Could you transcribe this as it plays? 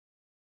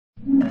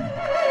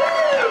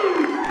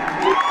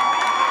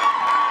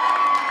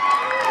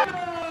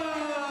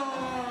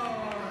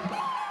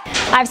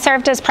I've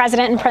served as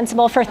president and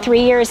principal for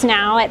 3 years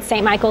now at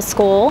St. Michael's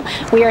School.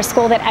 We are a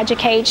school that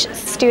educates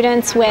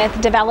students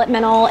with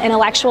developmental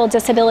intellectual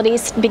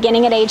disabilities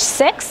beginning at age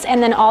 6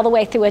 and then all the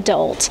way through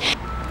adult.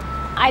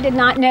 I did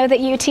not know that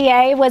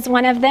UTA was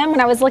one of them.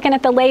 When I was looking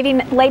at the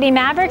Lady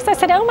Mavericks, I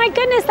said, oh my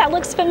goodness, that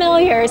looks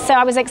familiar. So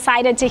I was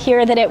excited to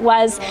hear that it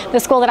was the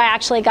school that I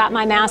actually got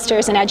my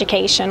master's in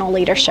educational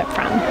leadership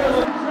from.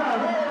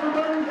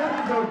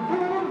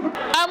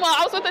 Well,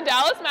 I was with the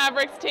Dallas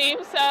Mavericks team,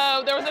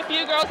 so there was a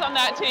few girls on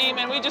that team,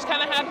 and we just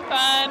kind of had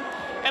fun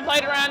and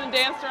played around and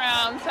danced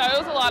around, so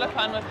it was a lot of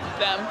fun with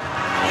them.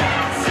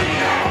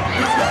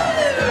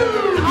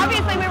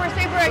 Obviously, we were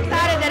super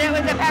excited that it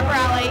was a pep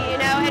rally, you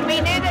know, and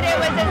we knew that it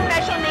was a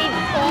special needs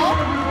school,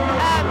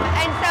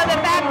 and so the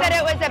fact that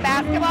it was a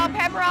basketball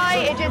pep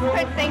rally, it just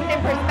puts things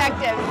in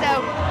perspective.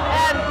 So,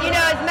 you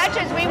know, as much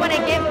as we want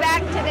to give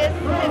back to this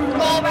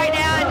school right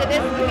now and to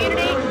this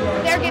community,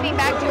 they're giving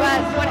back to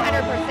us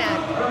 100%.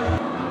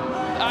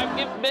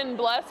 I've been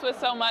blessed with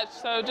so much,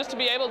 so just to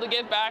be able to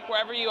give back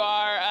wherever you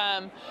are,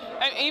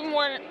 even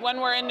when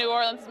we're in New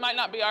Orleans, it might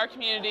not be our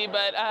community,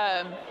 but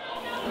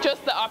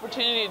just the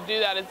opportunity to do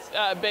that is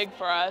big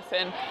for us,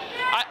 and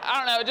I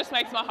don't know, it just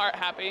makes my heart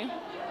happy.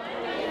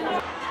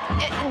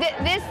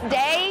 This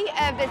day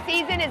of the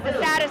season is the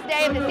saddest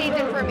day of the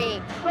season for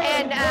me,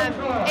 and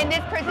in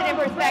this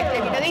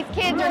perspective, you know, these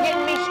kids are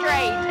getting me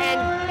straight,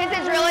 and this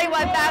is really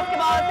what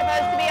basketball is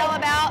supposed to be all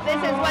about.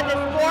 This is what the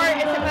sport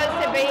is supposed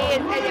to be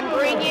and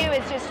bring you.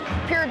 It's just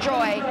pure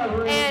joy,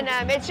 and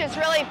it's just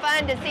really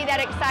fun to see that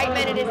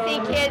excitement and to see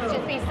kids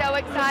just be so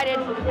excited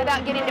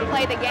about getting to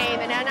play the game,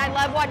 and I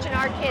love watching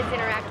our kids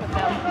interact with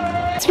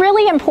them. It's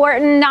really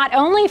important not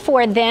only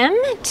for them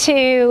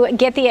to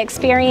get the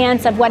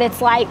experience of what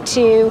it's like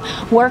to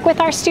work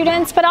with our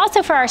students, but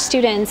also for our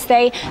students.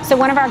 So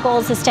one of our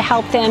goals is to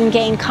help them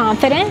gain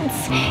confidence,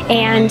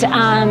 and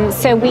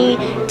so we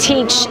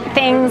teach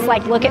things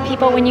like look at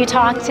people when you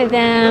talk to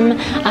them,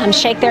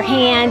 shake their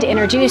hand,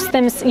 introduce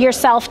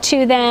yourself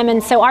to them,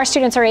 and so our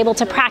students are able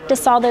to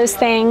practice all those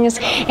things,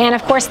 and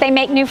of course they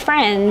make new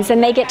friends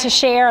and they get to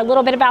share a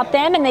little bit about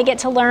them and they get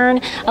to learn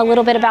a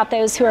little bit about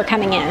those who are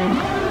coming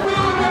in.